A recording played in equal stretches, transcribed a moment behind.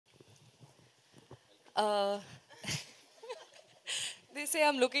Uh, they say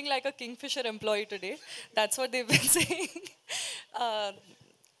I'm looking like a Kingfisher employee today. That's what they've been saying. Uh,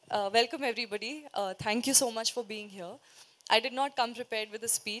 Welcome, everybody. Thank you so much for being here. I did not come prepared with a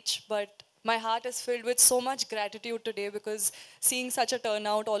speech, but my heart is filled with so much gratitude today because seeing such a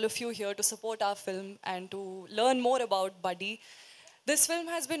turnout, all of you here to support our film and to learn more about Buddy. This film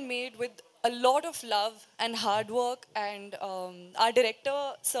has been made with a lot of love and hard work, and our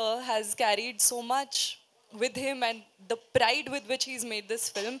director, sir, has carried so much with him and the pride with which he's made this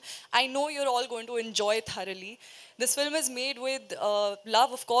film. I know you're all going to enjoy thoroughly. This film is made with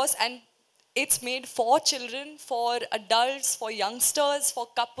love, of course, and it's made for children, for adults, for youngsters, for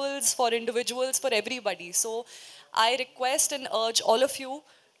couples, for individuals, for everybody. So I request and urge all of you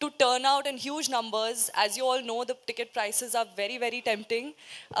to turn out in huge numbers. As you all know, the ticket prices are very, very tempting.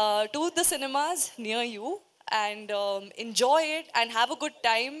 To the cinemas near you and enjoy it and have a good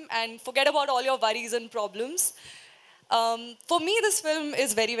time and forget about all your worries and problems. For me, this film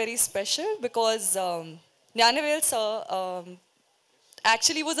is very, very special because Jnanavel sir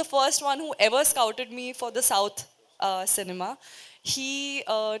actually was the first one who ever scouted me for the South cinema. He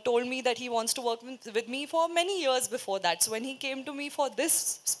told me that he wants to work with me for many years before that. So when he came to me for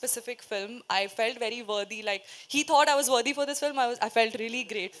this specific film, I felt very worthy. Like he thought I was worthy for this film. I felt really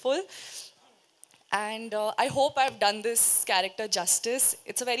grateful. And I hope I've done this character justice.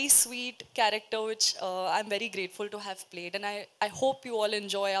 It's a very sweet character, which I'm very grateful to have played. And I hope you all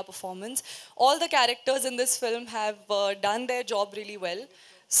enjoy our performance. All the characters in this film have done their job really well.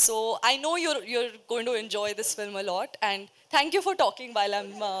 So I know you're going to enjoy this film a lot. And thank you for talking while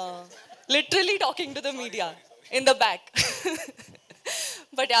I'm literally talking to the media in the back.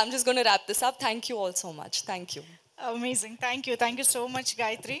 But yeah, I'm just going to wrap this up. Thank you all so much. Thank you. Amazing. Thank you. Thank you so much,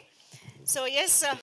 Gayatri. So, yes,